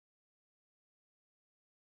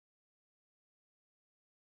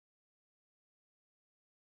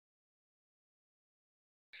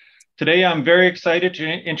Today, I'm very excited to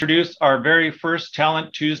introduce our very first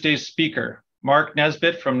Talent Tuesday speaker, Mark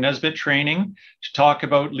Nesbitt from Nesbitt Training, to talk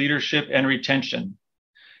about leadership and retention.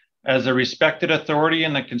 As a respected authority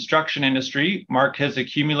in the construction industry, Mark has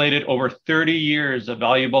accumulated over 30 years of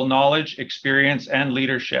valuable knowledge, experience, and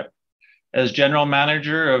leadership. As general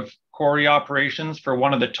manager of quarry operations for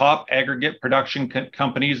one of the top aggregate production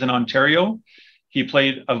companies in Ontario, he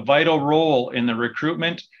played a vital role in the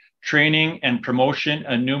recruitment, training, and promotion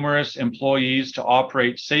of numerous employees to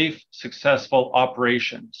operate safe, successful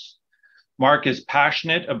operations. Mark is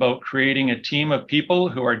passionate about creating a team of people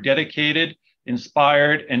who are dedicated,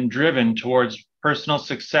 inspired, and driven towards personal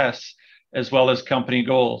success, as well as company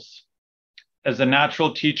goals. As a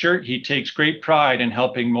natural teacher, he takes great pride in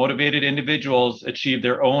helping motivated individuals achieve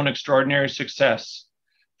their own extraordinary success.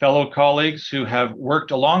 Fellow colleagues who have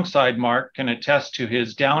worked alongside Mark can attest to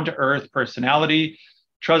his down-to-earth personality,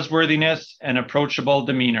 trustworthiness, and approachable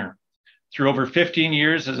demeanor. Through over 15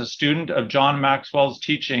 years as a student of John Maxwell's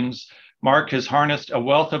teachings, Mark has harnessed a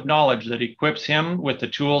wealth of knowledge that equips him with the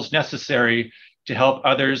tools necessary to help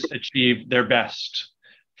others achieve their best.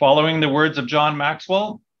 Following the words of John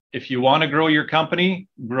Maxwell, if you want to grow your company,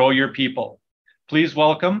 grow your people. Please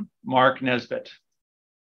welcome Mark Nesbitt.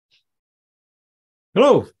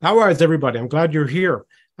 Hello, how is everybody? I'm glad you're here.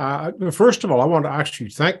 First of all, I want to actually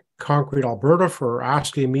thank Concrete Alberta for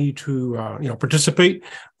asking me to participate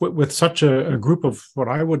with such a group of what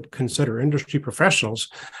I would consider industry professionals.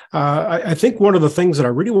 I think one of the things that I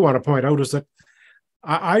really want to point out is that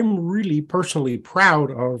I'm really personally proud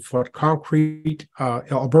of what Concrete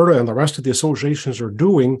Alberta and the rest of the associations are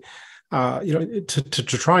doing, to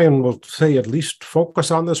try and, we'll say, at least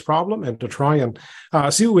focus on this problem and to try and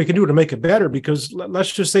see what we can do to make it better. Because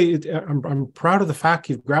let's just say I'm proud of the fact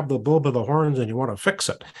you've grabbed the bull by the horns and you want to fix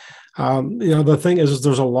it. The thing is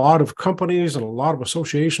there's a lot of companies and a lot of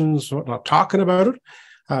associations not talking about it.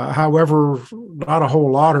 However, not a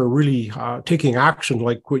whole lot are really taking action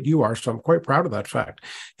like what you are. So I'm quite proud of that fact.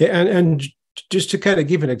 And just to kind of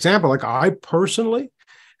give an example, like I personally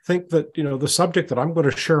think that, the subject that I'm going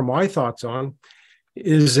to share my thoughts on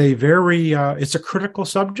is a very, it's a critical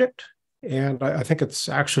subject. And I think it's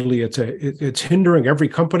actually, it's hindering every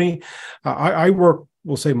company. I work,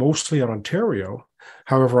 we'll say, mostly in Ontario.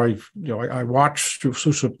 However, I watch through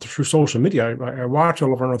social media. I watch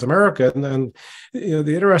all over North America, and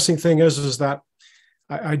the interesting thing is that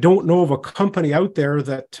I don't know of a company out there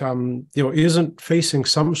that isn't facing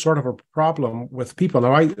some sort of a problem with people.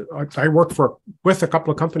 Now, I work with a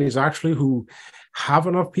couple of companies actually who have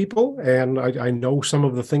enough people, and I know some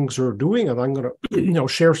of the things they're doing, and I'm going to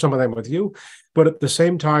share some of them with you. But at the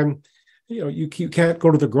same time, you can't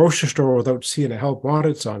go to the grocery store without seeing a help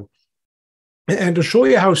wanted sign. And to show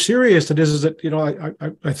you how serious it is that,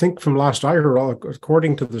 I think from last I heard,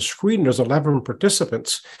 according to the screen, there's 11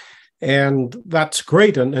 participants. And that's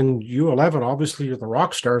great. And you 11, obviously, you're the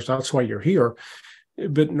rock stars. That's why you're here.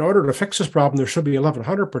 But in order to fix this problem, there should be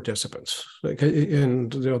 1,100 participants.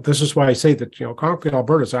 And this is why I say that, Concrete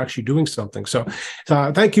Alberta is actually doing something. So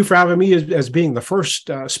thank you for having me as being the first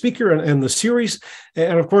speaker in the series.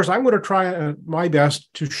 And of course, I'm going to try my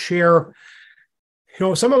best to share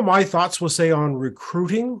some of my thoughts, we'll say, on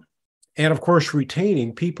recruiting and, of course,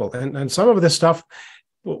 retaining people. And some of this stuff,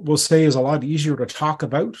 we'll say, is a lot easier to talk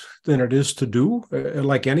about than it is to do,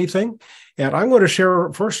 like anything. And I'm going to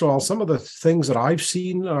share, first of all, some of the things that I've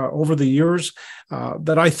seen over the years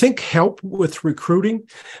that I think help with recruiting.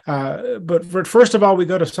 But first of all, we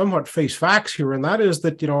got to somewhat face facts here. And that is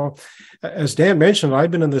that, as Dan mentioned,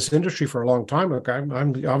 I've been in this industry for a long time.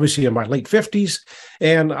 I'm obviously in my late 50s.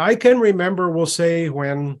 And I can remember, we'll say,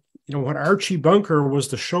 when Archie Bunker was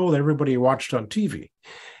the show that everybody watched on TV.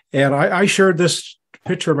 And I shared this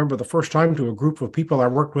picture, I remember the first time, to a group of people I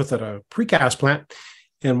worked with at a precast plant.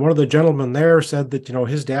 And one of the gentlemen there said that,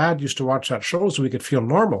 his dad used to watch that show so he could feel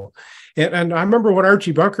normal. And I remember when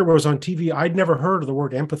Archie Bunker was on TV, I'd never heard of the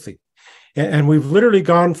word empathy. And we've literally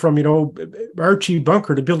gone from, Archie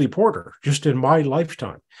Bunker to Billy Porter just in my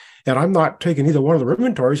lifetime. And I'm not taking either one of the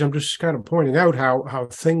inventories. I'm just kind of pointing out how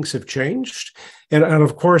things have changed. And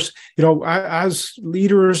of course, as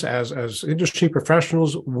leaders, as industry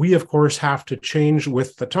professionals, we, of course, have to change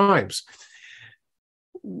with the times.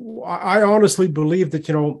 I honestly believe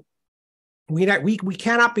that, we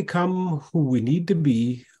cannot become who we need to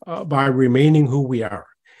be by remaining who we are.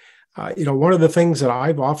 One of the things that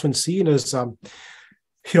I've often seen is,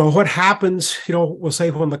 what happens, we'll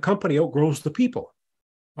say, when the company outgrows the people.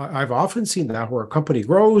 I've often seen that where a company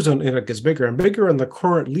grows and it gets bigger and bigger, and the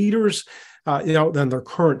current leaders then their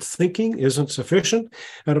current thinking isn't sufficient.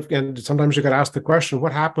 And sometimes you got to ask the question,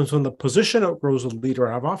 what happens when the position outgrows a leader?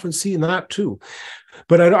 And I've often seen that too.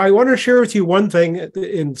 But I want to share with you one thing.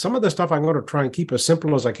 In some of the stuff, I'm going to try and keep as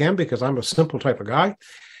simple as I can because I'm a simple type of guy.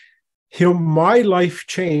 My life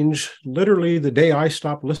changed literally the day I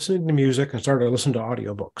stopped listening to music and started listening to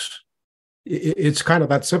audiobooks. It's kind of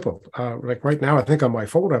that simple. Like right now, I think on my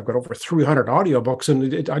phone, I've got over 300 audiobooks,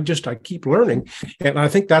 and I keep learning. And I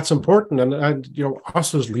think that's important. And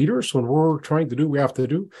us as leaders, when we're trying to do what we have to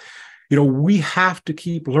do, we have to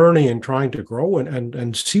keep learning and trying to grow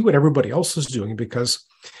and see what everybody else is doing, because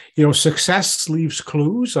success leaves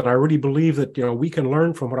clues. And I really believe that, we can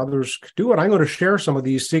learn from what others do. And I'm going to share some of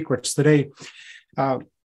these secrets today.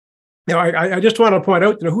 I just want to point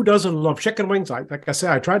out, who doesn't love chicken wings? Like I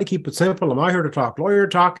said, I try to keep it simple. I'm out here to talk lawyer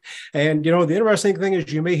talk. And, the interesting thing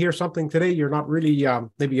is you may hear something today you're not really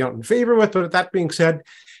maybe not in favor with. But that being said,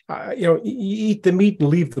 you eat the meat and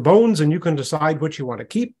leave the bones, and you can decide what you want to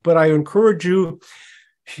keep. But I encourage you,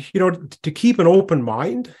 to keep an open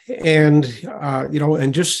mind and,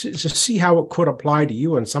 and just to see how it could apply to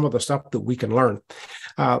you and some of the stuff that we can learn.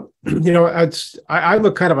 I'm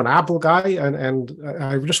a kind of an Apple guy, and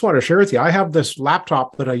I just want to share with you, I have this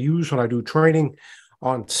laptop that I use when I do training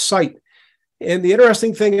on site. And the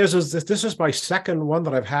interesting thing is that this is my second one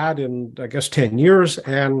that I've had in, I guess, 10 years.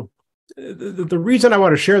 And the reason I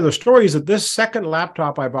want to share the story is that this second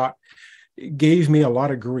laptop I bought gave me a lot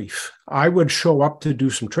of grief. I would show up to do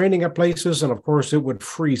some training at places, and of course it would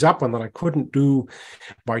freeze up, and then I couldn't do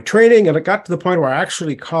my training. And it got to the point where I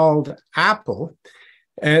actually called Apple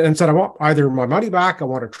and said, I want either my money back, I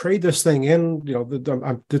want to trade this thing in,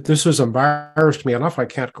 this has embarrassed me enough, I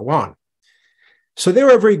can't go on. So they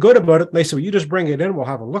were very good about it. And they said, well, you just bring it in, we'll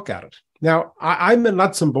have a look at it. Now, I'm a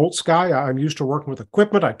nuts and bolts guy. I'm used to working with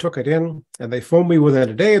equipment. I took it in, and they phoned me within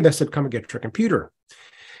a day, and they said, come and get your computer.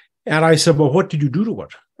 And I said, well, what did you do to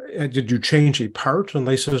it? Did you change a part? And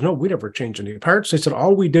they says, no, we never changed any parts. They said,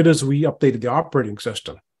 all we did is we updated the operating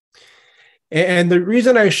system. And the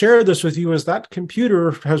reason I share this with you is that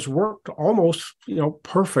computer has worked almost,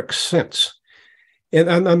 perfect since.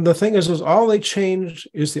 And the thing is all they changed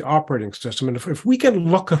is the operating system. And if we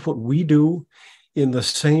can look at what we do in the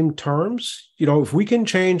same terms, if we can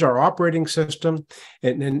change our operating system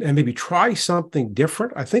and maybe try something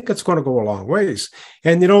different, I think it's going to go a long ways.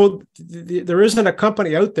 And, there isn't a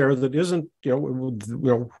company out there that isn't,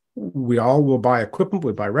 we all will buy equipment,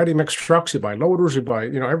 we buy ready-mix trucks, we buy loaders, we buy,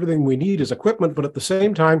 everything we need is equipment. But at the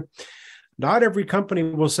same time, not every company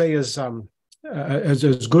will say as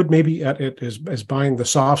good maybe at it as buying the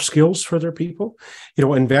soft skills for their people,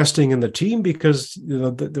 investing in the team, because,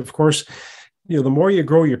 of course, the more you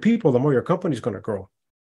grow your people, the more your company's going to grow.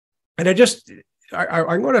 And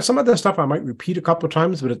I'm going to, some of this stuff I might repeat a couple of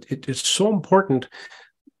times, but it's so important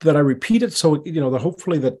that I repeat it so, that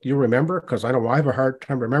hopefully that you remember, because I know I have a hard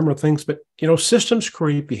time remembering things, but, systems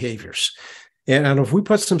create behaviors. And if we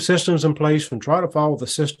put some systems in place and try to follow the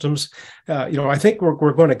systems, I think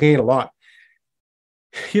we're going to gain a lot.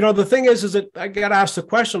 The thing is that I got asked the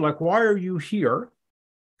question, like, why are you here?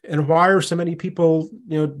 And why are so many people,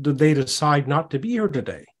 did they decide not to be here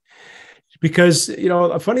today? Because,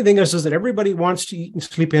 the funny thing is that everybody wants to eat and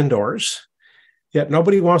sleep indoors, yet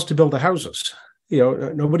nobody wants to build the houses.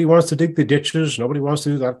 Nobody wants to dig the ditches. Nobody wants to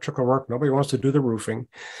do the electrical work. Nobody wants to do the roofing.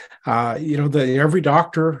 Every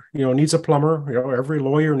doctor, needs a plumber. Every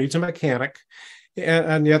lawyer needs a mechanic.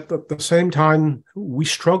 And yet at the same time, we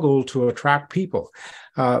struggle to attract people.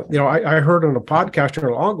 I heard on a podcast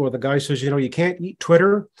not long ago, the guy says, you can't eat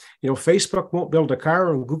Twitter, Facebook won't build a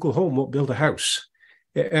car, and Google Home won't build a house.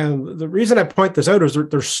 And the reason I point this out is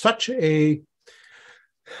there's such such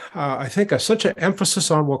an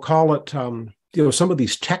emphasis on, we'll call it, some of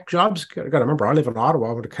these tech jobs. I got to remember, I live in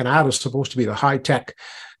Ottawa, but Canada is supposed to be the high-tech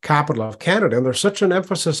capital of Canada. And there's such an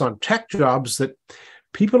emphasis on tech jobs that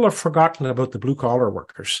people have forgotten about the blue-collar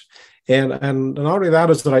workers. And not only that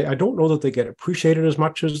is that I don't know that they get appreciated as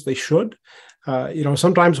much as they should.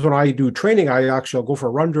 Sometimes when I do training, I'll go for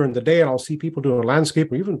a run during the day, and I'll see people doing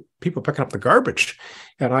landscape, or even people picking up the garbage.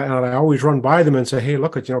 And I always run by them and say, hey,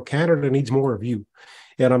 look, Canada needs more of you.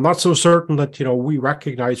 And I'm not so certain that, we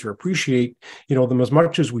recognize or appreciate, them as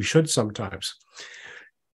much as we should sometimes.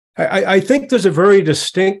 I think there's a very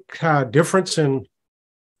distinct difference in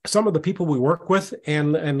some of the people we work with,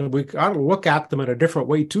 and we got to look at them in a different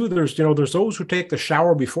way too. There's those who take the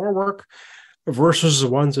shower before work versus the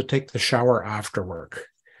ones that take the shower after work.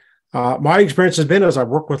 My experience has been, as I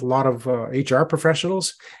work with a lot of HR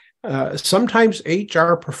professionals, sometimes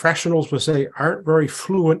HR professionals will say aren't very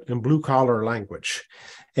fluent in blue collar language.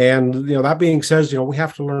 And that being said, we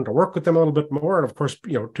have to learn to work with them a little bit more, and of course,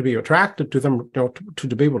 to be attracted to them, to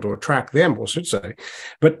be able to attract them, we should say.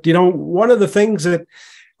 But one of the things that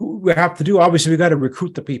we have to do, obviously, we got to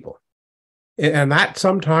recruit the people, and that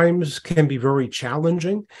sometimes can be very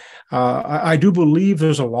challenging. I do believe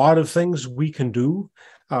there's a lot of things we can do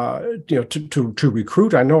to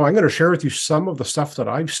recruit. I know I'm going to share with you some of the stuff that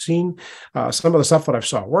I've seen, some of the stuff that I've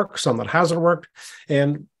saw work, some that hasn't worked.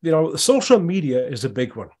 And, social media is a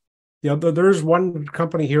big one. There's one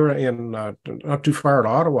company here in not too far in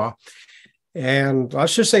Ottawa, and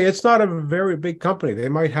let's just say it's not a very big company. They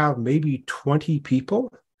might have maybe 20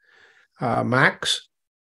 people max.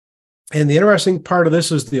 And the interesting part of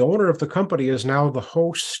this is the owner of the company is now the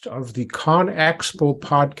host of the Con Expo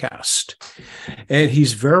podcast. And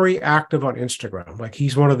he's very active on Instagram. Like,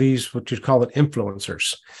 he's one of these, what you'd call it,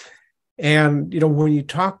 influencers. And, when you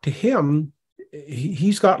talk to him,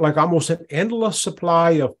 he's got like almost an endless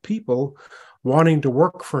supply of people wanting to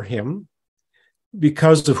work for him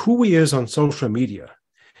because of who he is on social media.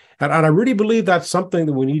 And I really believe that's something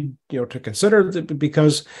that we need, to consider,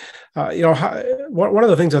 because, one of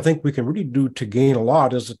the things I think we can really do to gain a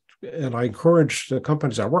lot is, and I encourage the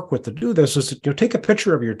companies I work with to do this, is that, take a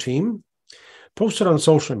picture of your team, post it on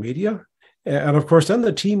social media, and of course, then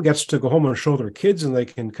the team gets to go home and show their kids, and they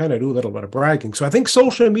can kind of do a little bit of bragging. So I think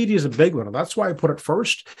social media is a big one, and that's why I put it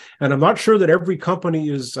first. And I'm not sure that every company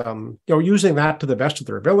is, using that to the best of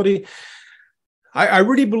their ability. I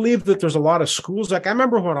really believe that there's a lot of schools. Like, I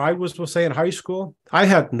remember when I was, say, in high school, I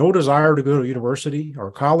had no desire to go to university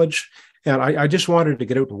or college, and I just wanted to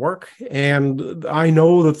get out and work. And I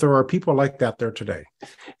know that there are people like that there today.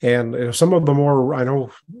 And some of the more, I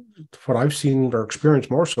know what I've seen or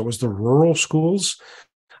experienced more so is the rural schools.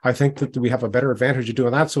 I think that we have a better advantage of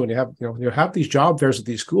doing that. So when you have these job fairs at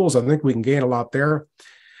these schools, I think we can gain a lot there.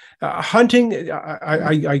 Hunting,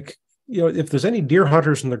 if there's any deer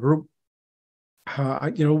hunters in the group,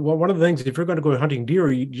 one of the things, if you're going to go hunting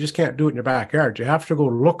deer, you just can't do it in your backyard. You have to go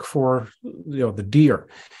look for, the deer.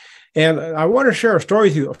 And I want to share a story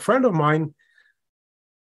with you. A friend of mine,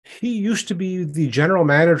 he used to be the general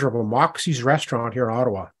manager of a Moxie's restaurant here in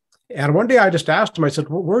Ottawa. And one day I just asked him, I said,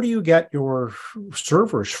 where do you get your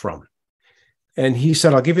servers from? And he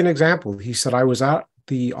said, I'll give you an example. He said, I was at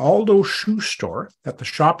the Aldo shoe store at the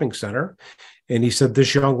shopping center. And he said,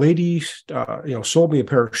 this young lady, sold me a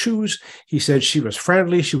pair of shoes. He said she was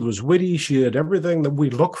friendly, she was witty, she had everything that we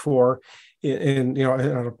look for in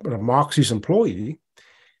a Moxie's employee.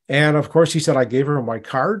 And of course, he said, I gave her my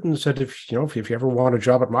card and said, if you ever want a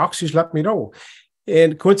job at Moxie's, let me know.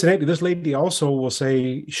 And coincidentally, this lady also will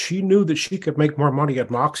say she knew that she could make more money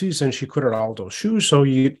at Moxie's than she could at Aldo shoes. So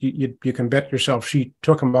you can bet yourself she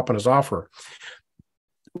took him up on his offer.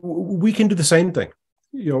 We can do the same thing.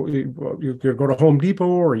 You go to Home Depot,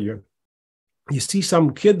 or you see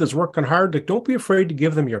some kid that's working hard. Like, don't be afraid to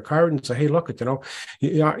give them your card and say, hey, look,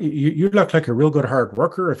 you look like a real good hard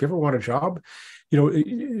worker. If you ever want a job,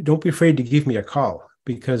 don't be afraid to give me a call,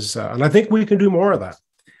 because, and I think we can do more of that.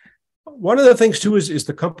 One of the things too is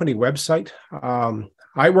the company website.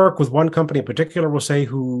 I work with one company in particular, we'll say,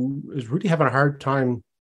 who is really having a hard time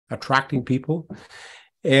attracting people.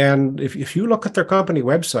 And if you look at their company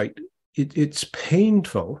website, it's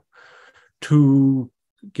painful to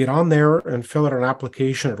get on there and fill out an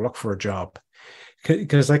application or look for a job.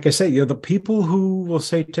 Because like I say, the people who will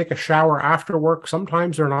say take a shower after work,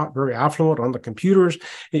 sometimes they're not very affluent on the computers.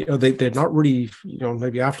 They're not really,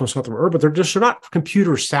 maybe affluent, not the word, but they're not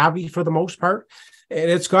computer savvy for the most part.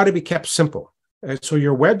 And it's got to be kept simple. And so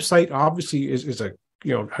your website obviously is a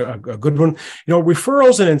good one.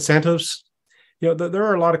 Referrals and incentives. There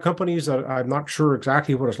are a lot of companies that I'm not sure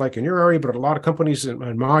exactly what it's like in your area, but a lot of companies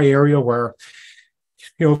in my area where,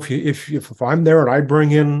 if I'm there and I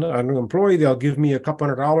bring in an employee, they'll give me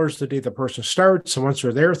 $200 the day the person starts. And once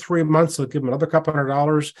they're there 3 months, they'll give them another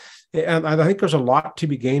 $200. And I think there's a lot to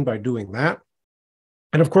be gained by doing that.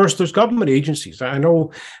 And of course, there's government agencies. I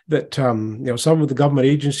know that some of the government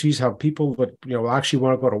agencies have people that actually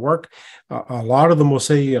want to go to work. A lot of them will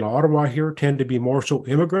say in Ottawa here tend to be more so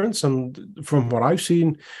immigrants, and from what I've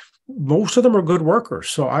seen, most of them are good workers.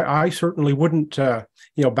 So I certainly wouldn't bat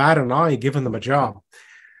an eye giving them a job.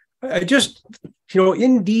 I just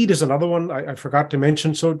Indeed is another one I forgot to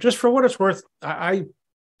mention. So just for what it's worth, I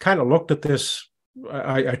kind of looked at this.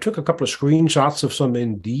 I took a couple of screenshots of some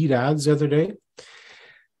Indeed ads the other day.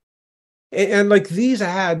 And like these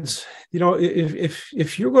ads,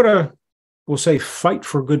 if you're going to, we'll say, fight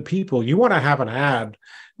for good people, you want to have an ad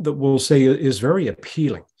that will say is very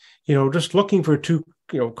appealing. Just looking for two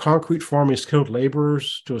concrete forming skilled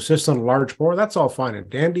laborers to assist on a large bore. That's all fine and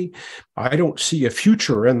dandy. I don't see a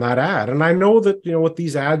future in that ad. And I know that, with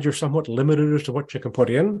these ads, you're somewhat limited as to what you can put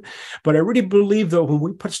in. But I really believe that when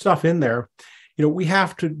we put stuff in there, we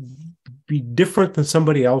have to be different than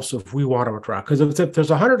somebody else if we want to attract. Because if there's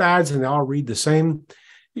 100 ads and they all read the same,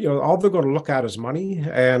 all they're going to look at is money.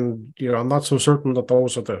 And, I'm not so certain that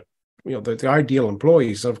those are the ideal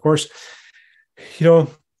employees. And of course, I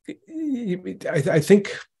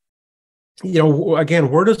think, again,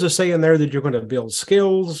 where does it say in there that you're going to build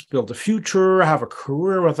skills, build a future, have a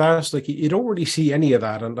career with us? Like, you don't really see any of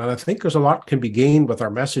that. And I think there's a lot can be gained with our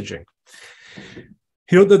messaging.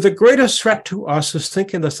 The greatest threat to us is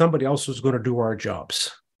thinking that somebody else is going to do our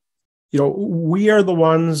jobs. We are the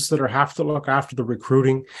ones that have to look after the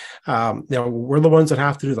recruiting. We're the ones that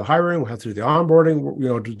have to do the hiring, we have to do the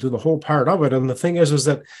onboarding, to do the whole part of it. And the thing is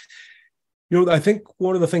that, I think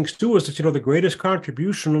one of the things too is that, the greatest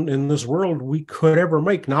contribution in this world we could ever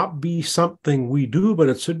make, not be something we do, but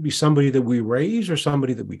it should be somebody that we raise or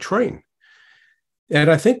somebody that we train.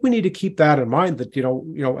 And I think we need to keep that in mind that,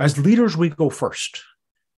 as leaders, we go first.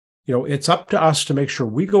 It's up to us to make sure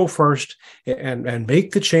we go first and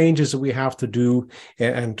make the changes that we have to do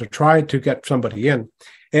and to try to get somebody in.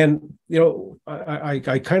 And,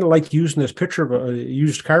 I kind of like using this picture of a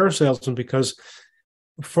used car salesman because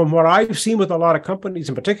from what I've seen with a lot of companies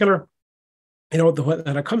in particular,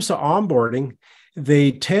 when it comes to onboarding,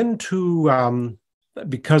 they tend to,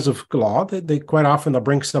 because of law, they quite often they'll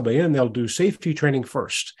bring somebody in and they'll do safety training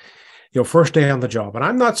first, first day on the job. And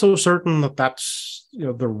I'm not so certain that that's,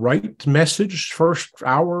 the right message, first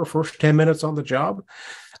hour, first 10 minutes on the job.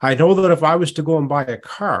 I know that if I was to go and buy a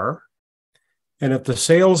car, and if the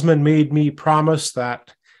salesman made me promise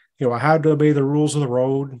that, I had to obey the rules of the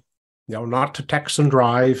road, not to text and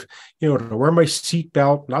drive, to wear my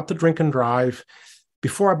seatbelt, not to drink and drive,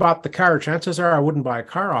 before I bought the car, chances are I wouldn't buy a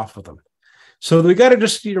car off of them. So we got to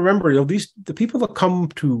just remember, the people that come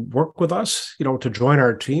to work with us, to join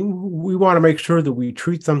our team, we want to make sure that we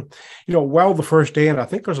treat them, well the first day. And I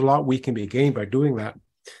think there's a lot we can be gained by doing that.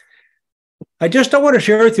 I want to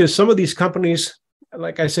share with you some of these companies.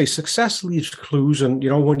 Like I say, success leaves clues. And,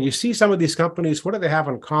 when you see some of these companies, what do they have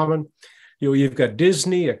in common? You've got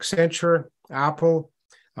Disney, Accenture, Apple,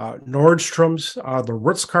 Nordstrom's, the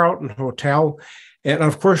Ritz-Carlton Hotel, and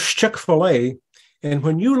of course, Chick-fil-A. And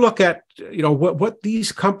when you look at, what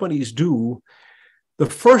these companies do, the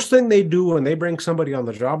first thing they do when they bring somebody on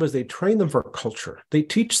the job is they train them for culture. They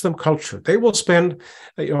teach them culture. They will spend,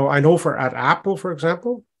 I know at Apple, for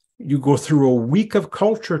example, you go through a week of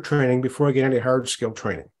culture training before you get any hard skill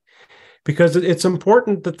training, because it's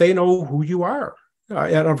important that they know who you are.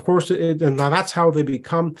 And of course, and that's how they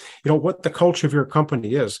become, what the culture of your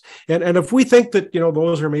company is. And if we think that,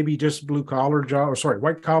 those are maybe just white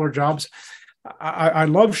collar jobs, I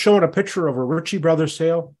love showing a picture of a Ritchie Brothers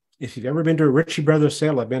sale. If you've ever been to a Ritchie Brothers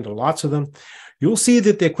sale, I've been to lots of them, you'll see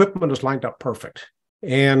that the equipment is lined up perfect.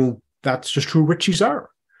 And that's just who Ritchies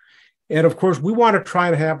are. And of course, we want to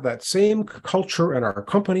try to have that same culture in our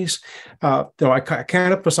companies. I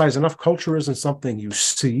can't emphasize enough, culture isn't something you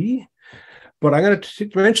see. But I'm going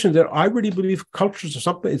to mention that I really believe cultures are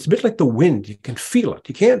something, it's a bit like the wind. You can feel it.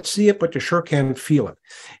 You can't see it, but you sure can feel it.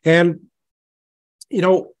 And,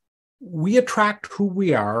 we attract who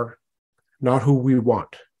we are, not who we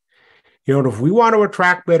want. If we want to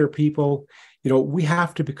attract better people, we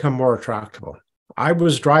have to become more attractable. I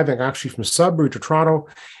was driving actually from Sudbury to Toronto,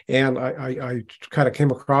 and I kind of came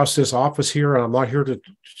across this office here, and I'm not here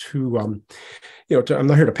I'm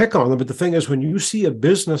not here to pick on them. But the thing is, when you see a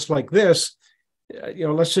business like this,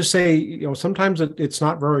 let's just say, sometimes it's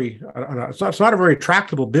not it's not a very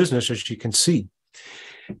attractable business, as you can see.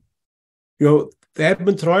 The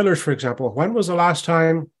Edmonton Oilers, for example, when was the last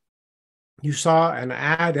time you saw an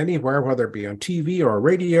ad anywhere, whether it be on TV or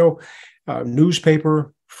radio,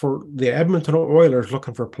 newspaper, for the Edmonton Oilers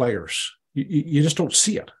looking for players? You just don't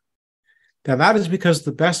see it. Now, that is because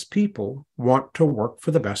the best people want to work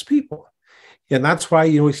for the best people. And that's why,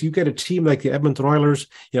 if you get a team like the Edmonton Oilers,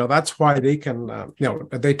 that's why they can,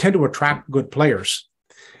 they tend to attract good players.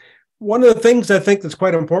 One of the things I think that's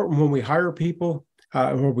quite important when we hire people,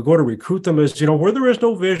 when we go to recruit them is, where there is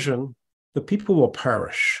no vision, the people will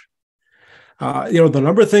perish.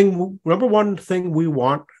 The number one thing we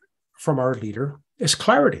want from our leader is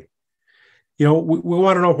clarity. We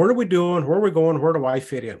want to know, what are we doing? Where are we going? Where do I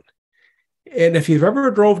fit in? And if you've ever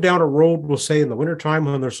drove down a road, we'll say in the wintertime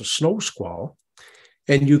when there's a snow squall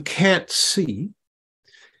and you can't see,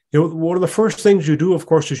 one of the first things you do, of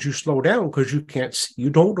course, is you slow down because you can't see. You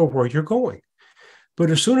don't know where you're going. But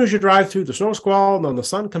as soon as you drive through the snow squall and then the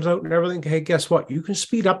sun comes out and everything, hey, guess what? You can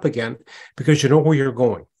speed up again because you know where you're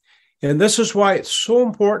going. And this is why it's so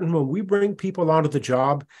important when we bring people onto the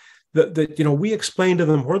job that we explain to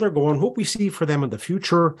them where they're going, what we see for them in the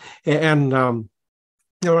future, and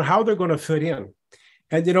how they're going to fit in.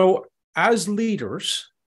 And as leaders,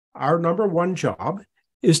 our number one job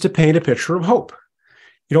is to paint a picture of hope.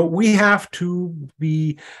 We have to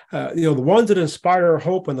be, the ones that inspire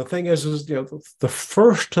hope. And the thing is the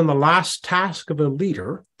first and the last task of a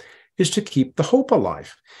leader is to keep the hope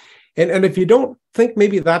alive. And if you don't think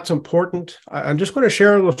maybe that's important, I'm just going to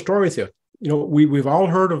share a little story with you. We've all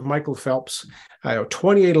heard of Michael Phelps,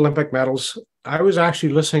 28 Olympic medals. I was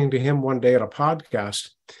actually listening to him one day at a podcast,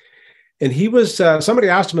 and he was, somebody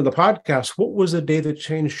asked him in the podcast, what was the day that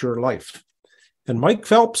changed your life? And Mike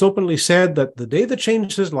Phelps openly said that the day that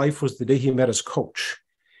changed his life was the day he met his coach.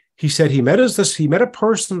 He said he met a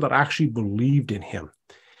person that actually believed in him.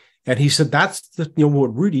 And he said, that's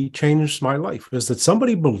what really changed my life, is that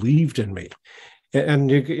somebody believed in me.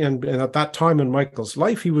 And at that time in Michael's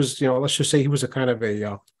life, he was, let's just say he was a kind of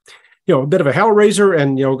a bit of a hellraiser,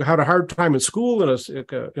 and, had a hard time in school, and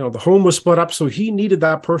the home was split up. So he needed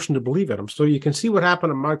that person to believe in him. So you can see what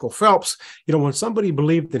happened to Michael Phelps, when somebody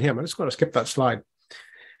believed in him. I'm just going to skip that slide.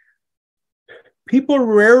 People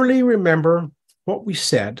rarely remember what we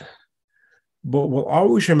said, but will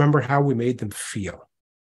always remember how we made them feel.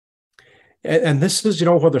 And this is,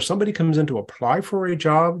 whether somebody comes in to apply for a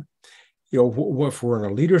job, if we're in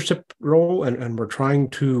a leadership role and we're trying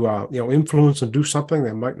to, influence and do something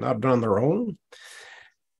they might not have done on their own,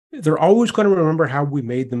 they're always going to remember how we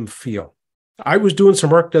made them feel. I was doing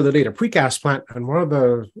some work the other day at a precast plant, and one of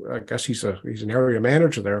I guess he's an area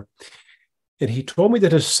manager there, and he told me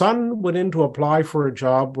that his son went in to apply for a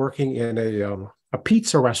job working in a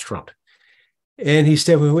pizza restaurant. And he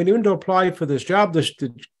said, when we went in to apply for this job,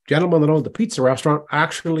 the gentleman that owned the pizza restaurant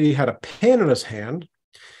actually had a pen in his hand.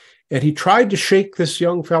 And he tried to shake this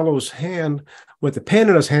young fellow's hand with the pen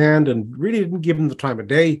in his hand and really didn't give him the time of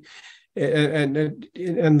day. And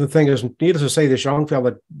the thing is, needless to say, this young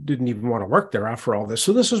fellow didn't even want to work there after all this.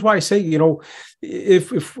 So this is why I say,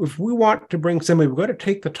 if we want to bring somebody, we've got to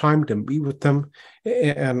take the time to be with them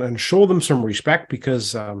and show them some respect,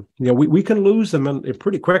 because, we can lose them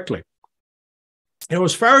pretty quickly.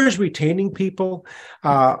 As far as retaining people,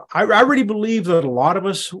 I really believe that a lot of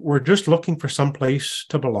us, we're just looking for some place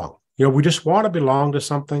to belong. We just want to belong to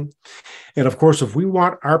something. And of course, if we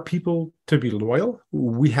want our people to be loyal,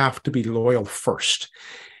 we have to be loyal first.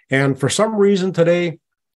 And for some reason today,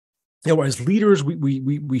 as leaders,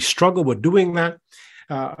 we struggle with doing that.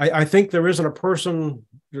 I think there isn't a person,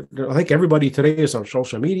 I think everybody today is on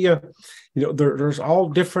social media. There's all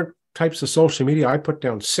different types of social media. I put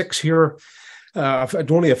down 6 here.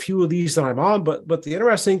 Only a few of these that I'm on, but the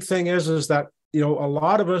interesting thing is that, a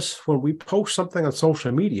lot of us, when we post something on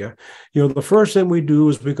social media, the first thing we do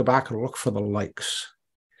is we go back and look for the likes.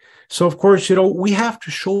 So of course, we have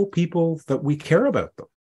to show people that we care about them.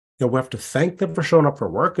 We have to thank them for showing up for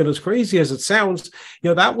work. And as crazy as it sounds,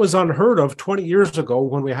 that was unheard of 20 years ago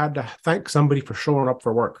when we had to thank somebody for showing up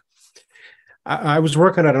for work. I was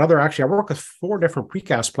working at I work with 4 different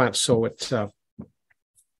precast plants. So it's,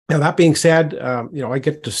 now, that being said, I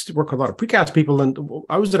get to work with a lot of precast people, and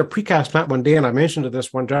I was at a precast plant one day, and I mentioned to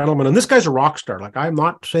this one gentleman, and this guy's a rock star. Like, I'm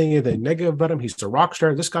not saying anything negative about him. He's a rock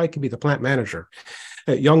star. This guy could be the plant manager.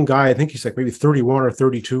 A young guy, I think he's like maybe 31 or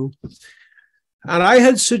 32. And I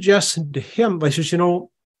had suggested to him, I says,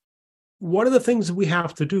 one of the things that we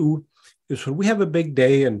have to do is when we have a big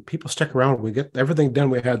day and people stick around, we get everything done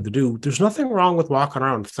we had to do, there's nothing wrong with walking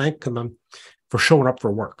around thanking them for showing up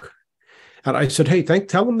for work. And I said, hey,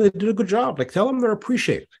 tell them they did a good job. Like, tell them they're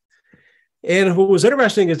appreciated. And what was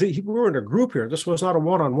interesting is that we were in a group here. This was not a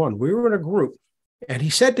one-on-one. We were in a group. And he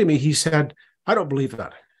said to me, I don't believe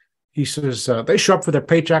that. He says, they show up for their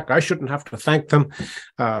paycheck. I shouldn't have to thank them.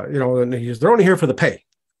 And they're only here for the pay.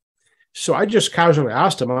 So I just casually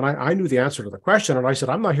asked him, and I knew the answer to the question. And I said,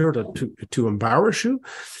 I'm not here to embarrass you.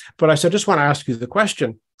 But I said, I just want to ask you the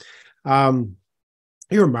question.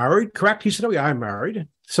 You're married, correct? He said, oh, yeah, I'm married.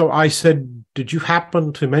 So I said, did you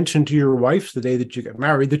happen to mention to your wife the day that you got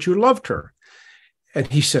married that you loved her? And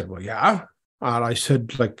he said, well, yeah. And I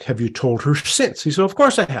said, have you told her since? He said, of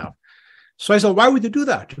course I have. So I said, why would you do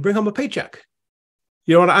that? To bring home a paycheck?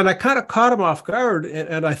 And I kind of caught him off guard.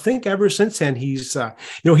 And I think ever since then, he's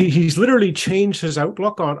literally changed his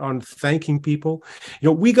outlook on thanking people.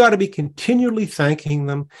 We got to be continually thanking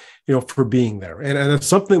them, for being there. And it's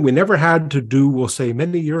something we never had to do, we'll say,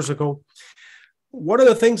 many years ago. One of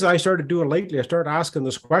the things I started doing lately, I started asking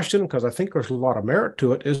this question because I think there's a lot of merit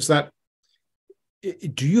to it, is that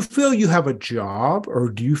do you feel you have a job or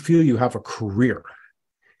do you feel you have a career?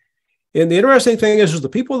 And the interesting thing is the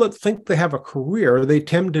people that think they have a career, they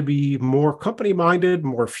tend to be more company-minded,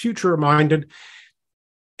 more future-minded.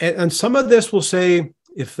 And some of this will say,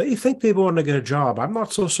 if they think they want to get a job, I'm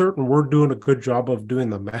not so certain we're doing a good job of doing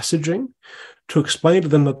the messaging to explain to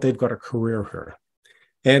them that they've got a career here.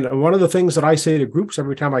 And one of the things that I say to groups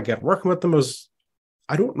every time I get working with them is,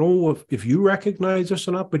 I don't know if you recognize this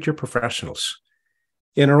or not, but you're professionals.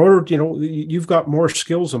 And in order, you've got more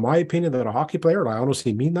skills, in my opinion, than a hockey player. And I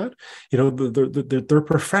honestly mean that. They're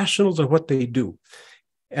professionals at what they do.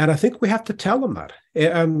 And I think we have to tell them that.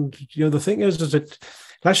 And, the thing is that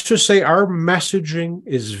let's just say our messaging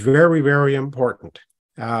is very, very important.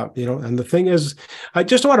 And the thing is, I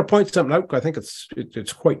just want to point something out. I think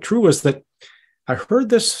it's quite true, is that I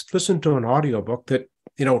listened to an audiobook that,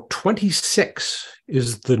 26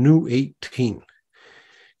 is the new 18.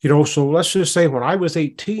 So let's just say when I was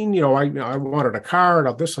 18, I wanted a car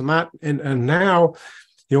and this and that. And now,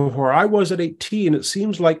 where I was at 18, it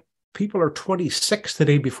seems like people are 26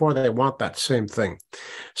 today before they want that same thing.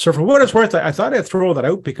 So for what it's worth, I thought I'd throw that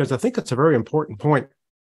out because I think it's a very important point.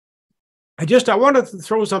 I wanted to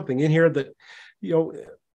throw something in here that,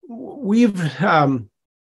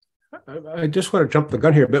 I just want to jump the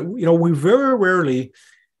gun here, but, we very rarely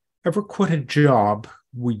ever quit a job.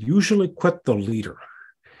 We usually quit the leader.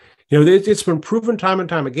 It's been proven time and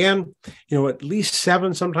time again, at least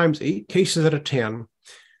 7, sometimes 8 cases out of 10,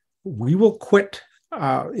 we will quit,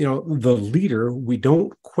 the leader. We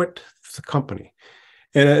don't quit the company.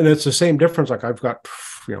 And it's the same difference. Like I've got,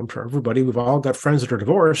 I'm sure everybody, we've all got friends that are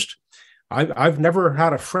divorced. I've never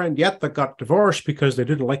had a friend yet that got divorced because they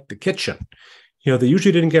didn't like the kitchen. They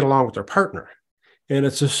usually didn't get along with their partner. And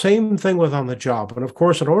it's the same thing with on the job. And of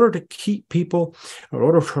course, in order to keep people, in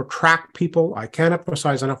order to attract people, I can't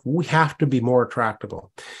emphasize enough, we have to be more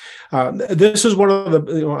attractable. This is one of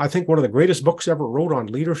the, I think one of the greatest books ever wrote on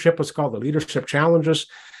leadership. It's called The Leadership Challenges.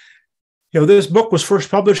 This book was first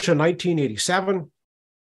published in 1987.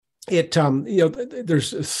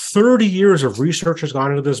 There's 30 years of research has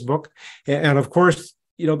gone into this book. And of course,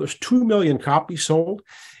 there's 2 million copies sold.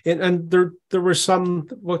 And there was some,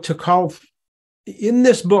 what to call, in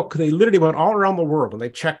this book, they literally went all around the world and they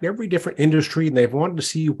checked every different industry and they've wanted to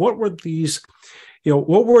see what were these,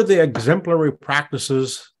 what were the exemplary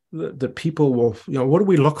practices that people will, what do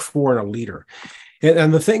we look for in a leader?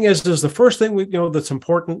 And the thing is the first thing that's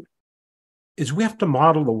important is we have to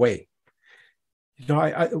model the way.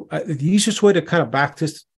 The easiest way to kind of back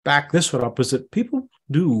this one up is that people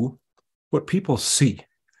do what people see.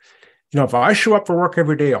 If I show up for work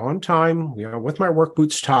every day on time, with my work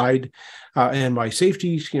boots tied and my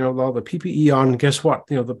safety, all the PPE on, guess what?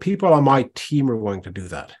 The people on my team are going to do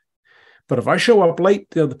that. But if I show up late,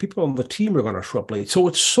 the people on the team are going to show up late. So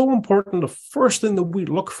it's so important. The first thing that we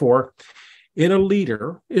look for in a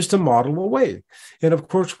leader is to model the way. And of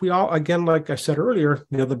course, we all, again, like I said earlier,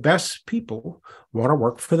 the best people want to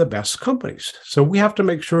work for the best companies. So we have to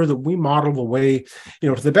make sure that we model the way,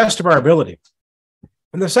 to the best of our ability.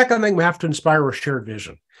 And the second thing, we have to inspire a shared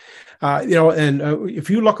vision. If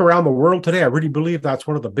you look around the world today, I really believe that's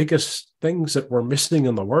one of the biggest things that we're missing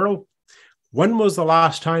in the world. When was the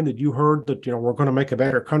last time that you heard that, we're going to make a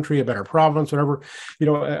better country, a better province, whatever?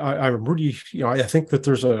 I'm really, I think that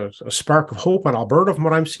there's a spark of hope in Alberta from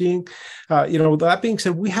what I'm seeing. That being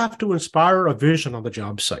said, we have to inspire a vision on the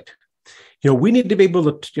job site. We need to be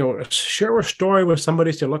able to, share a story with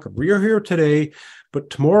somebody, say, look, we're here today, but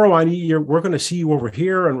tomorrow we're going to see you over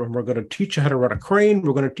here and we're going to teach you how to run a crane.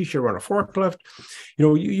 We're going to teach you how to run a forklift.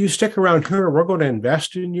 You stick around here, we're going to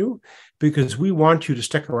invest in you because we want you to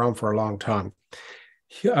stick around for a long time.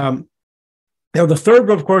 The third,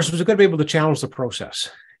 of course, is we're going to be able to challenge the process.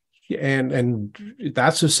 And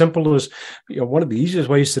that's as simple as, one of the easiest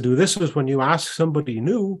ways to do this is when you ask somebody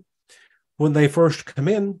new, when they first come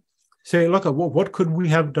in, say, look, what could we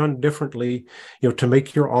have done differently, to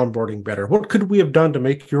make your onboarding better? What could we have done to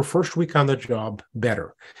make your first week on the job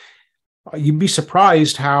better? You'd be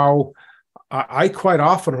surprised how I quite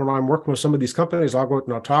often, when I'm working with some of these companies, I'll go out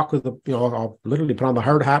and I'll talk with them, I'll literally put on the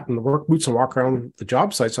hard hat and the work boots and walk around the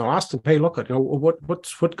job sites and I'll ask them, hey, look,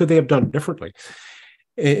 what could they have done differently?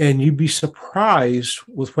 And you'd be surprised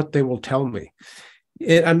with what they will tell me.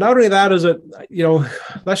 And not only that is it,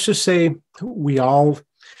 let's just say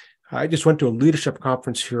I just went to a leadership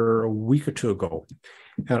conference here a week or 2 ago.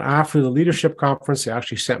 And after the leadership conference, they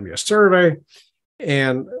actually sent me a survey.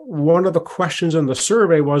 And one of the questions in the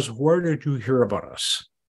survey was, where did you hear about us?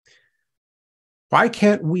 Why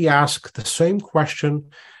can't we ask the same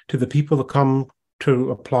question to the people that come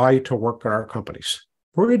to apply to work at our companies?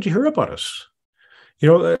 Where did you hear about us?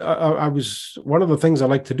 I was one of the things I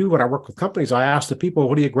like to do when I work with companies. I ask the people,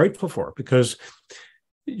 what are you grateful for? Because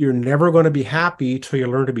you're never going to be happy till you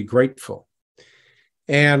learn to be grateful.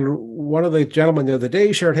 And one of the gentlemen the other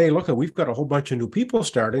day shared, hey, look, we've got a whole bunch of new people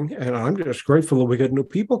starting, and I'm just grateful that we got new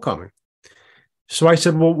people coming. So I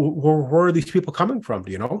said, well, where are these people coming from?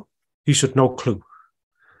 Do you know? He said, no clue.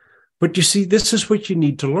 But you see, this is what you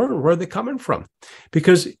need to learn. Where are they coming from?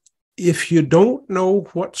 Because if you don't know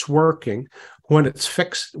what's working when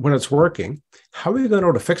it's working, how are you going to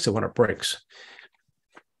know to fix it when it breaks?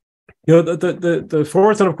 The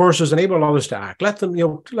fourth, and of course, is enable others to act. Let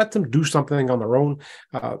them do something on their own.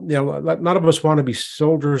 None of us want to be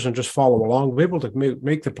soldiers and just follow along. We're able to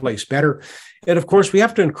make the place better. And of course, we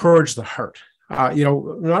have to encourage the heart.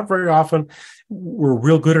 Not very often we're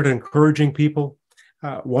real good at encouraging people.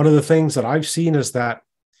 One of the things that I've seen is that,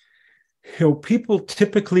 people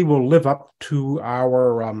typically will live up to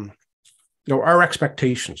our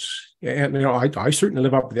expectations. And, I certainly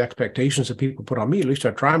live up to the expectations that people put on me. At least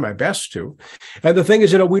I try my best to. And the thing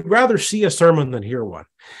is, we'd rather see a sermon than hear one.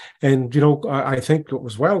 And, I think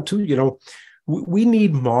as well, too, we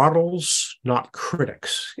need models, not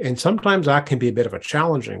critics. And sometimes that can be a bit of a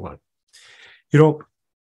challenging one.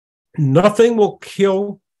 Nothing will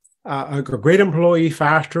kill a great employee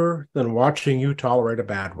faster than watching you tolerate a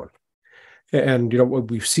bad one. And,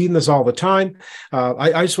 we've seen this all the time.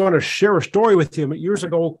 I just want to share a story with you. Years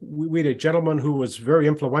ago, we had a gentleman who was very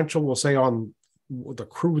influential, we'll say, on the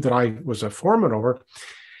crew that I was a foreman over.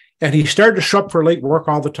 And he started to show up for late work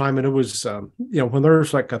all the time. And it was, when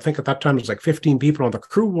there's I think at that time, it was 15 people on the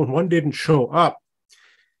crew. When one didn't show up,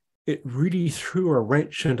 it really threw a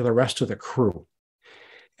wrench into the rest of the crew.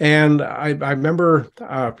 And I remember,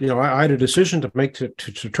 I had a decision to make to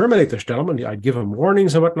terminate this gentleman. I'd give him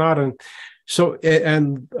warnings and whatnot. And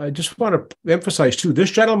I just want to emphasize, too, this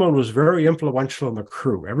gentleman was very influential in the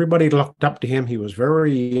crew. Everybody looked up to him. He was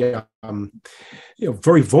very,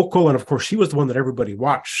 very vocal. And of course, he was the one that everybody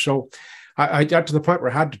watched. So I got to the point where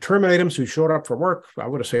I had to terminate him. So he showed up for work. I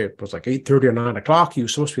would have said it was 8:30 or 9 o'clock. He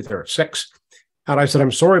was supposed to be there at 6. And I said,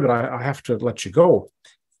 I'm sorry, but I have to let you go.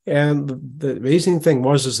 And the amazing thing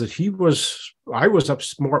is that I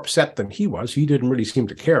was more upset than he was. He didn't really seem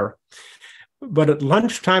to care. But at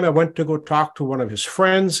lunchtime, I went to go talk to one of his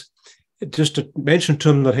friends, just to mention to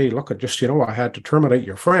him that, hey, look, I had to terminate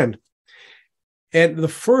your friend. And the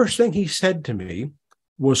first thing he said to me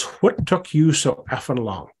was, what took you so effing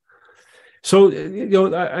long? So,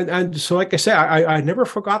 and so, like I say, I never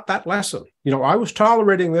forgot that lesson. I was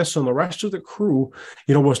tolerating this, and the rest of the crew,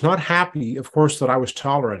 was not happy, of course, that I was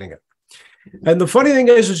tolerating it. And the funny thing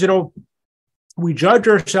is, we judge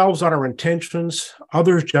ourselves on our intentions.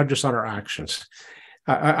 Others judge us on our actions.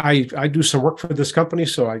 I do some work for this company,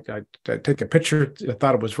 so I take a picture. I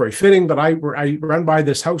thought it was very fitting, but I run by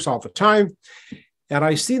this house all the time. And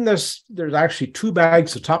I seen this, there's actually 2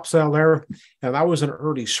 bags of topsoil there, and that was in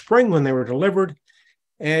early spring when they were delivered.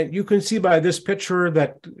 And you can see by this picture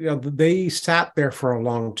that they sat there for a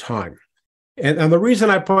long time. And the reason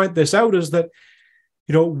I point this out is that,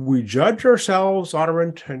 we judge ourselves on our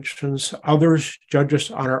intentions, others judge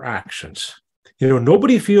us on our actions.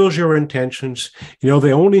 Nobody feels your intentions, they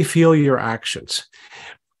only feel your actions.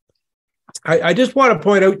 I just want to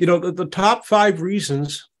point out, the top 5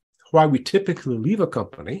 reasons why we typically leave a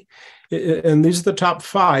company, and these are the top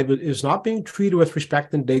 5, is not being treated with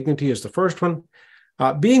respect and dignity is the first one.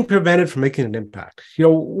 Being prevented from making an impact.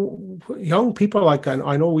 Young people,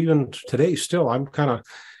 I know even today still, I'm kind of,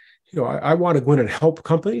 I want to go in and help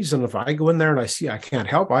companies. And if I go in there and I see I can't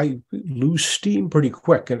help, I lose steam pretty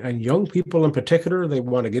quick. And young people in particular, they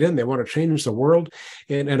want to get in, they want to change the world.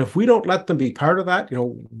 And if we don't let them be part of that,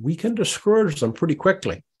 we can discourage them pretty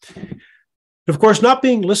quickly. Of course, not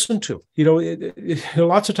being listened to.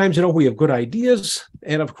 Lots of times, we have good ideas.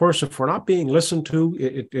 And of course, if we're not being listened to,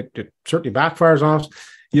 it certainly backfires on us.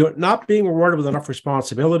 Not being rewarded with enough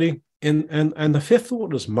responsibility. And the fifth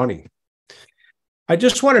one is money. I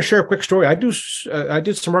just want to share a quick story. I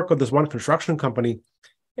did some work with this one construction company,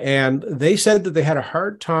 and they said that they had a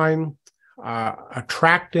hard time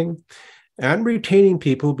attracting and retaining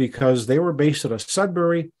people because they were based out of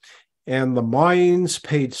Sudbury, and the mines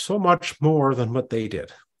paid so much more than what they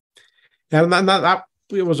did. And that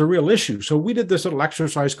it was a real issue. So we did this little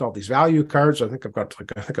exercise called these value cards. I think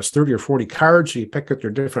it's 30 or 40 cards. So you pick up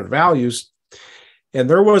your different values. And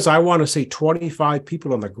there was, I want to say, 25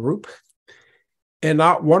 people in the group. And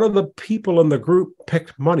not one of the people in the group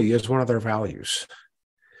picked money as one of their values.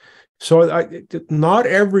 So not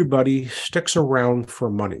everybody sticks around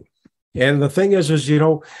for money. And the thing is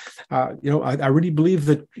I really believe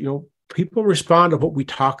that, people respond to what we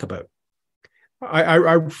talk about.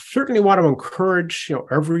 I certainly want to encourage,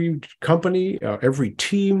 every company, every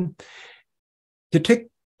team to take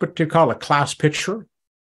what you call a class picture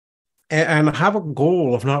and have a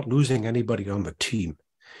goal of not losing anybody on the team.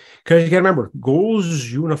 Because you got to remember,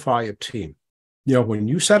 goals unify a team. When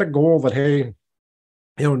you set a goal that, hey,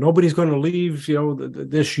 nobody's going to leave,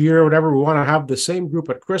 this year or whatever, we want to have the same group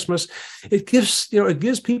at Christmas. It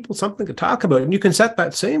gives people something to talk about. And you can set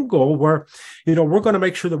that same goal where, we're going to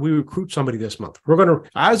make sure that we recruit somebody this month.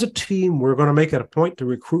 As a team, we're going to make it a point to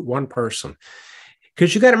recruit one person.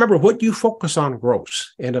 Because you got to remember, what you focus on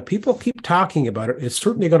grows. And if people keep talking about it, it's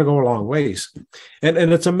certainly going to go a long ways. And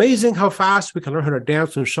it's amazing how fast we can learn how to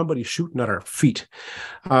dance when somebody's shooting at our feet.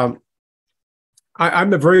 I'm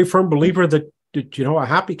a very firm believer that a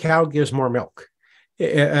happy cow gives more milk.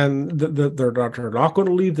 And they're not going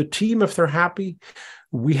to leave the team if they're happy.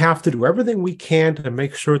 We have to do everything we can to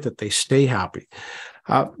make sure that they stay happy.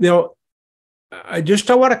 I want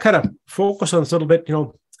to kind of focus on this a little bit.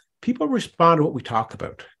 People respond to what we talk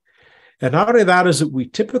about. And not only that is that we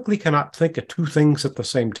typically cannot think of two things at the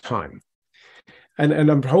same time.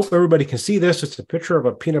 And I hope everybody can see this. It's a picture of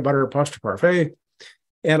a peanut butter pasta parfait.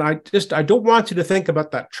 And I don't want you to think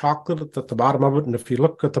about that chocolate at the bottom of it. And if you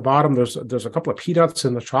look at the bottom, there's a couple of peanuts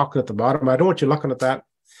in the chocolate at the bottom. I don't want you looking at that.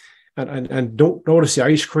 And don't notice the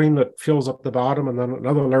ice cream that fills up the bottom and then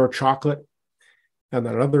another layer of chocolate. And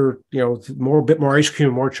then another, bit more ice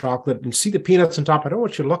cream, more chocolate, and see the peanuts on top. I don't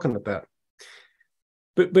want you looking at that.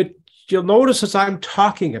 But you'll notice as I'm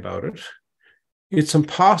talking about it, it's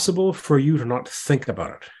impossible for you to not think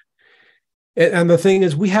about it. And the thing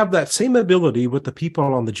is, we have that same ability with the people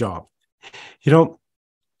on the job.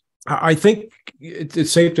 I think it's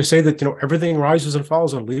safe to say that, everything rises and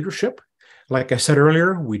falls on leadership. Like I said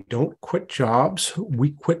earlier, we don't quit jobs,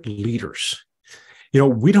 we quit leaders.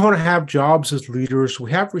 We don't have jobs as leaders,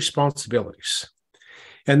 we have responsibilities.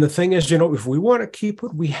 And the thing is, if we want to keep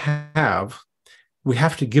what we have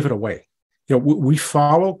to give it away. We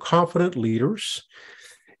follow confident leaders.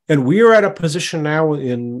 And we are at a position now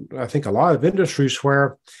in, I think, a lot of industries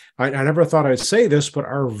where I never thought I'd say this, but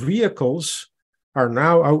our vehicles are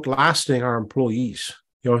now outlasting our employees.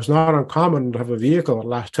 It's not uncommon to have a vehicle that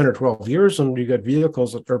lasts 10 or 12 years, and you get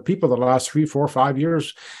vehicles that are people that last 3, 4, 5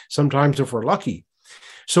 years, sometimes if we're lucky.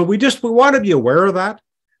 So we want to be aware of that.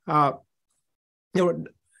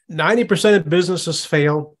 90% of businesses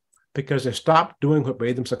fail because they stopped doing what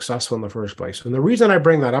made them successful in the first place. And the reason I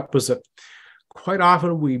bring that up is that quite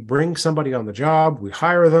often we bring somebody on the job, we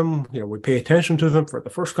hire them, we pay attention to them for the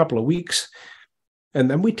first couple of weeks, and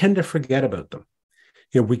then we tend to forget about them.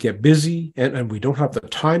 We get busy and we don't have the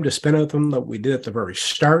time to spend with them that we did at the very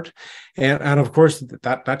start. And of course,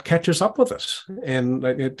 that catches up with us. And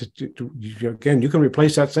again, you can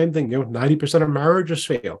replace that same thing. 90% of marriages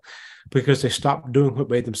fail because they stopped doing what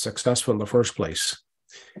made them successful in the first place.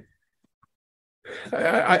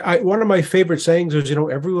 One of my favorite sayings is,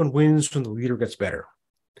 everyone wins when the leader gets better.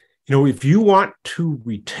 If you want to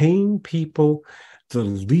retain people, the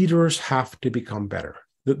leaders have to become better.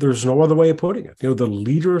 There's no other way of putting it. The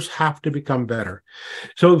leaders have to become better.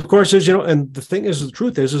 So, of course, and the thing is, the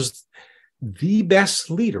truth is the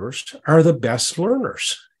best leaders are the best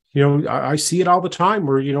learners. I see it all the time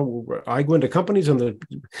where, I go into companies and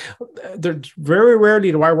there's very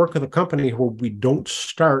rarely do I work with a company where we don't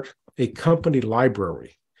start a company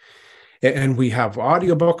library. And we have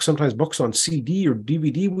audiobooks, sometimes books on CD or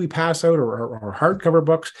DVD we pass out, or hardcover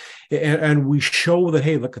books. And we show that,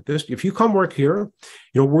 hey, look at this. If you come work here,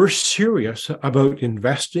 we're serious about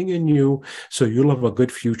investing in you so you'll have a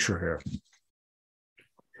good future here.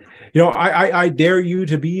 I dare you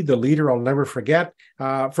to be the leader I'll never forget.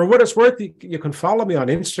 For what it's worth, you can follow me on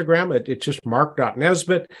Instagram. It's just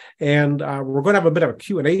mark.nesbitt. And we're going to have a bit of a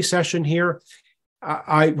Q&A session here.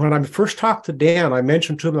 When I first talked to Dan, I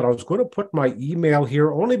mentioned to him that I was going to put my email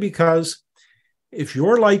here only because if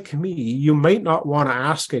you're like me, you might not want to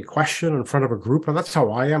ask a question in front of a group. And that's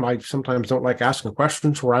how I am. I sometimes don't like asking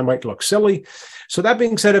questions where I might look silly. So that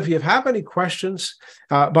being said, if you have any questions,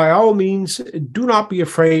 by all means, do not be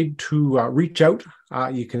afraid to reach out.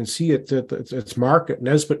 You can see it's Mark at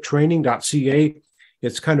nesbitttraining.ca.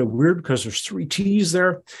 It's kind of weird because there's 3 T's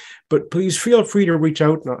there, but please feel free to reach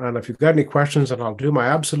out. And if you've got any questions, and I'll do my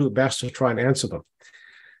absolute best to try and answer them.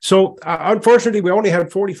 So unfortunately, we only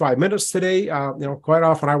had 45 minutes today. Quite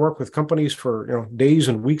often I work with companies for, days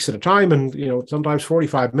and weeks at a time. And, sometimes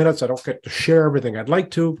 45 minutes, I don't get to share everything I'd like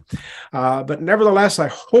to. But nevertheless, I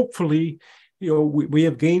hopefully, we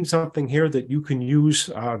have gained something here that you can use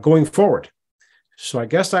going forward. So I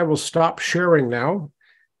guess I will stop sharing now.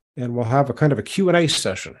 And we'll have a kind of a Q&A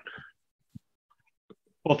session.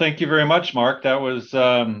 Well, thank you very much, Mark. That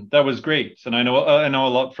was great, and I know a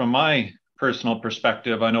lot from my personal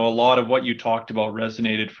perspective. I know a lot of what you talked about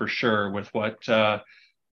resonated for sure with what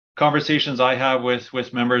conversations I have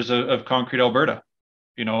with members of Concrete Alberta.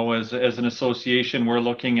 As an association, we're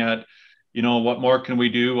looking at what more can we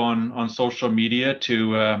do on social media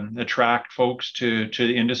to attract folks to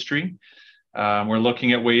the industry. We're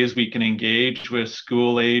looking at ways we can engage with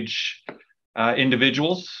school age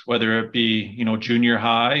individuals, whether it be junior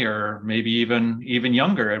high or maybe even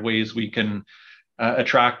younger, at ways we can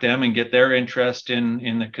attract them and get their interest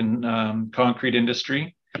in the concrete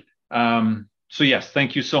industry. So yes,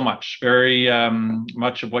 thank you so much. Very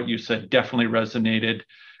much of what you said definitely resonated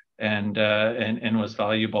and was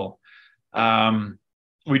valuable.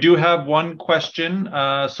 We do have one question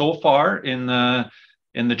so far in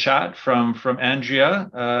the chat from Andrea.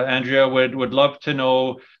 Andrea would love to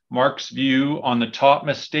know Mark's view on the top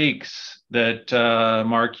mistakes that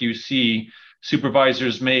Mark, you see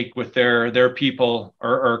supervisors make with their people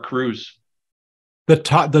or crews. The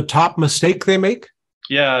top mistake they make?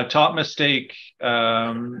 Yeah, top mistake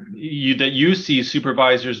that you see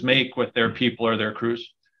supervisors make with their people or their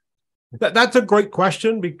crews. That's a great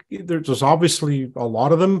question. There's obviously a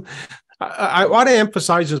lot of them. I want to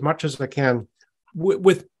emphasize as much as I can.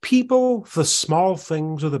 With people, the small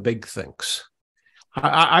things are the big things.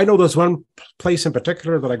 I know there's one place in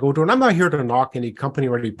particular that I go to, and I'm not here to knock any company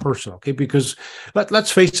or any person, okay? Because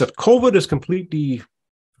let's face it, COVID is completely,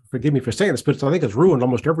 forgive me for saying this, but I think it's ruined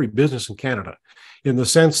almost every business in Canada in the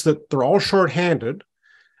sense that they're all shorthanded.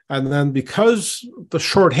 And then because the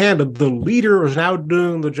shorthanded, the leader is now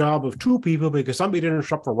doing the job of two people because somebody didn't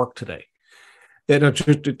show up for work today. And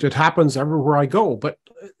it happens everywhere I go. But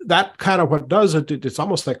that kind of what does it, it's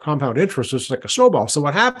almost like compound interest. It's like a snowball. So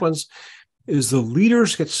what happens is the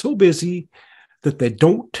leaders get so busy that they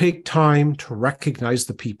don't take time to recognize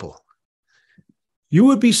the people. You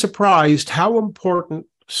would be surprised how important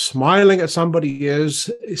smiling at somebody is,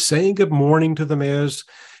 saying good morning to them is,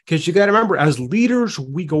 because you got to remember, as leaders,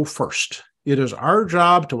 we go first. It is our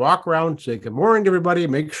job to walk around, say good morning to everybody,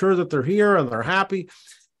 make sure that they're here and they're happy,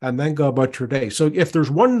 and then go about your day. So if there's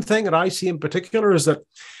one thing that I see in particular is that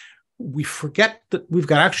we forget that we've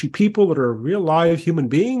got actually people that are real live human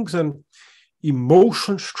beings, and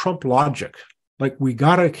emotions trump logic. Like we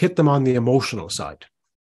got to hit them on the emotional side.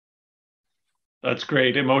 That's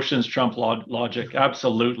great. Emotions trump logic.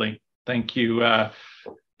 Absolutely. Thank you.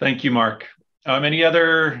 Thank you, Mark. Any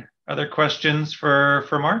other questions for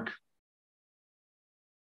Mark?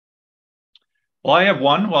 Well, I have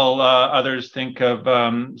one while others think of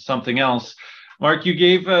something else. Mark, you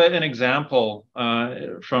gave an example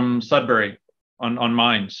from Sudbury on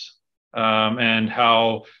mines and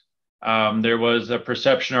how there was a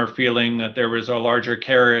perception or feeling that there was a larger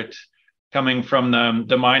carrot coming from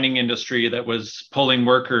the mining industry that was pulling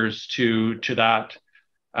workers to that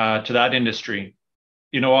industry.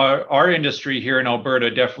 Our industry here in Alberta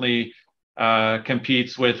definitely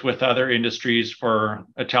competes with other industries for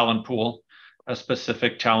a talent pool, a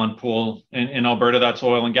specific talent pool. In Alberta, that's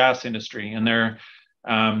oil and gas industry, and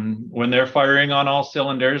when they're firing on all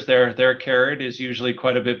cylinders, their carrot is usually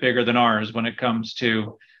quite a bit bigger than ours when it comes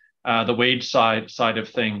to the wage side of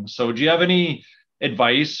things. So do you have any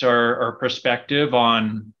advice or perspective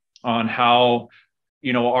on how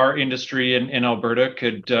our industry in Alberta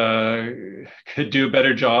could do a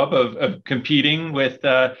better job of competing with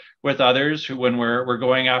others who, when we're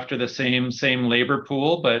going after the same labor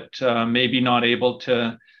pool, but maybe not able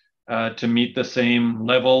to meet the same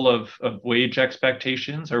level of wage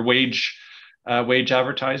expectations or wage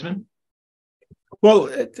advertisement?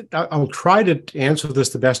 Well, I'll try to answer this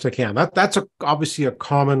the best I can. That's obviously a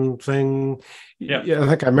common thing. Yeah, I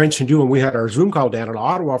think I mentioned you when we had our Zoom call down in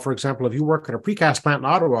Ottawa, for example. If you work at a precast plant in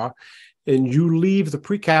Ottawa and you leave the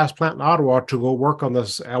precast plant in Ottawa to go work on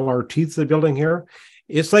this LRT they're building here,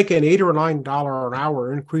 it's like an $8 or $9 an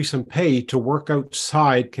hour increase in pay to work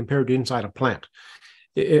outside compared to inside a plant.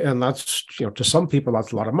 And that's, to some people,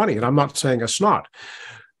 that's a lot of money. And I'm not saying it's not.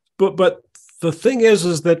 But the thing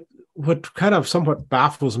is that what kind of somewhat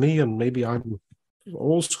baffles me, and maybe I'm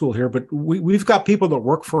old school here, but we've got people that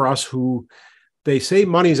work for us who they say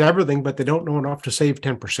money is everything, but they don't know enough to save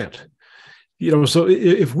 10%. So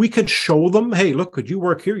if we could show them, hey, look, could you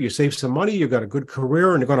work here? You save some money, you've got a good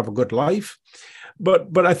career, and you're going to have a good life.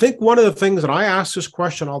 But I think one of the things, and I ask this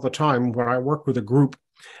question all the time when I work with a group,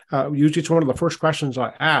 usually it's one of the first questions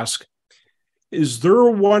I ask, is there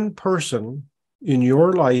one person in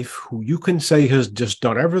your life who you can say has just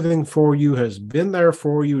done everything for you, has been there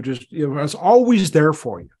for you, just is always there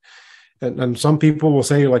for you? And some people will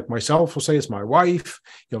say, like myself, will say it's my wife.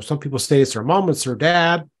 Some people say it's their mom, it's their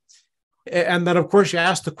dad. And then, of course, you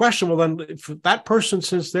ask the question, well, then, if that person,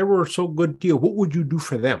 since they were so good to you, what would you do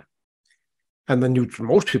for them? And then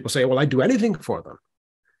most people say, well, I'd do anything for them.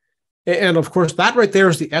 And of course, that right there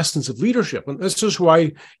is the essence of leadership. And this is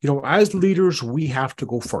why, as leaders, we have to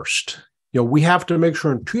go first. We have to make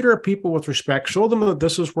sure and treat our people with respect, show them that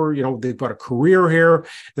this is where, they've got a career here,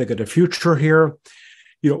 they got a future here.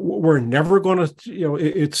 We're never going to,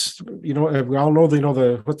 it's, we all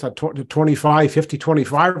know, what's that, 25, 50,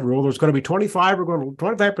 25 rule. There's going to be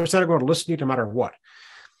 25% are going to listen to you no matter what.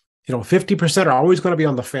 50% are always going to be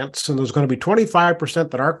on the fence, and there's going to be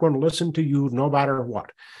 25% that aren't going to listen to you no matter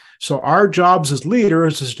what. So our jobs as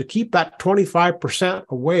leaders is to keep that 25%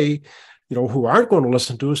 away, who aren't going to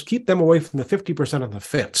listen to us, keep them away from the 50% on the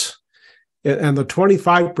fence. And the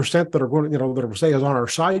 25% that are going, that are say is on our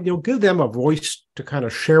side, give them a voice to kind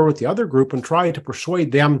of share with the other group and try to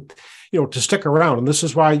persuade them, to stick around. And this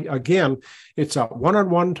is why, again, it's a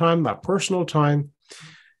one-on-one time, that personal time.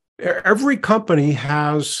 Every company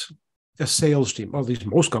has a sales team. Well, at least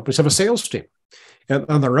most companies have a sales team.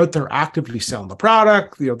 And they're out there actively selling the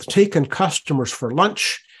product, they're taking customers for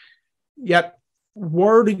lunch. Yet,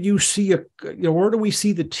 where do we see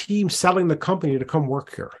the team selling the company to come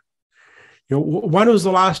work here? When was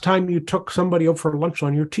the last time you took somebody out for lunch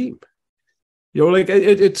on your team?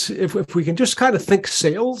 It's if we can just kind of think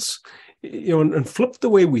sales, and flip the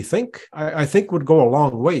way we think, I think would go a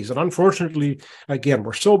long ways. And unfortunately, again,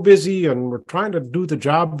 we're so busy and we're trying to do the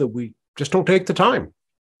job that we just don't take the time.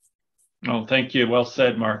 Oh, thank you. Well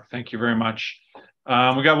said, Mark. Thank you very much. We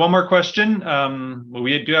got one more question.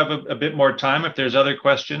 We do have a bit more time. If there's other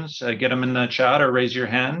questions, get them in the chat or raise your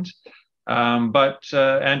hand. But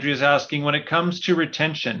Andrea's asking, when it comes to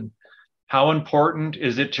retention, how important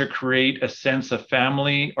is it to create a sense of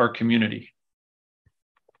family or community?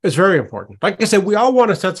 It's very important. Like I said, we all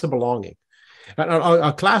want a sense of belonging. And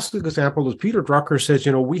a classic example is Peter Drucker says,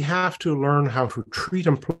 we have to learn how to treat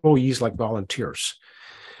employees like volunteers.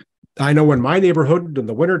 I know in my neighborhood in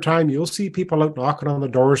the wintertime, you'll see people out knocking on the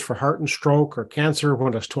doors for heart and stroke or cancer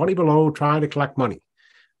when it's 20 below trying to collect money.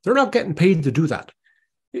 They're not getting paid to do that.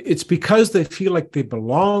 It's because they feel like they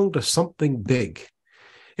belong to something big.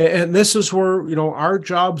 And this is where, our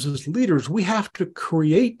jobs as leaders, we have to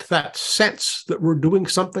create that sense that we're doing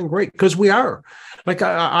something great, because we are. Like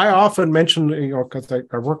I often mention, because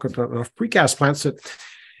I work with precast plants, that,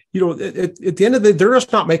 at the end of the day, they're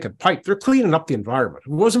just not making pipe. They're cleaning up the environment.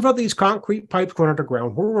 If it wasn't for these concrete pipes going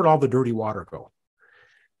underground, where would all the dirty water go?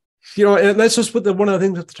 And that's just one of the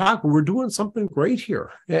things at the top. We're doing something great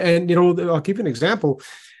here. And, I'll give you an example.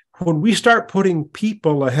 When we start putting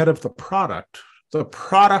people ahead of the product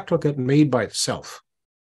will get made by itself.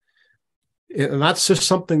 And that's just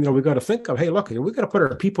something that we've got to think of. Hey, look, we've got to put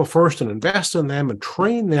our people first and invest in them and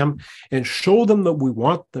train them and show them that we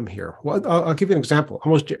want them here. Well, I'll give you an example.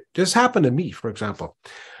 This happened to me, for example.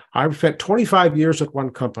 I've spent 25 years at one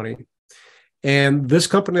company, and this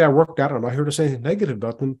company I worked at, I'm not here to say anything negative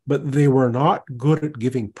about them, but they were not good at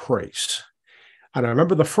giving praise. And I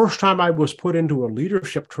remember the first time I was put into a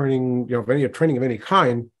leadership training, training of any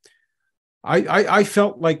kind, I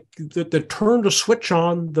felt like the turned a switch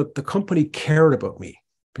on that the company cared about me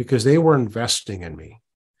because they were investing in me.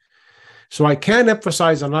 So I can't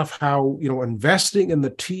emphasize enough how, investing in the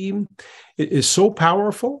team is so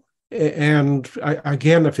powerful. And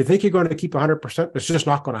again, if you think you're going to keep 100%, it's just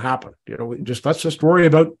not going to happen. Let's just worry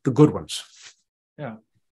about the good ones. Yeah.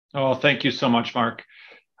 Oh, thank you so much, Mark.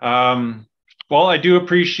 Well, I do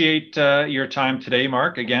appreciate your time today,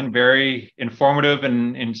 Mark. Again, very informative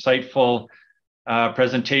and insightful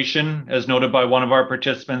presentation. As noted by one of our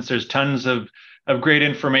participants, there's tons of great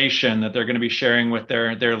information that they're going to be sharing with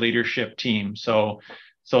their leadership team. So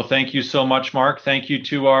thank you so much, Mark. Thank you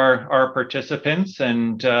to our participants.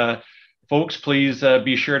 And folks, please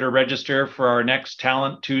be sure to register for our next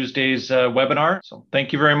Talent Tuesdays webinar. So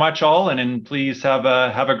thank you very much, all, and please have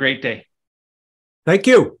a great day. Thank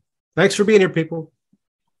you. Thanks for being here, people.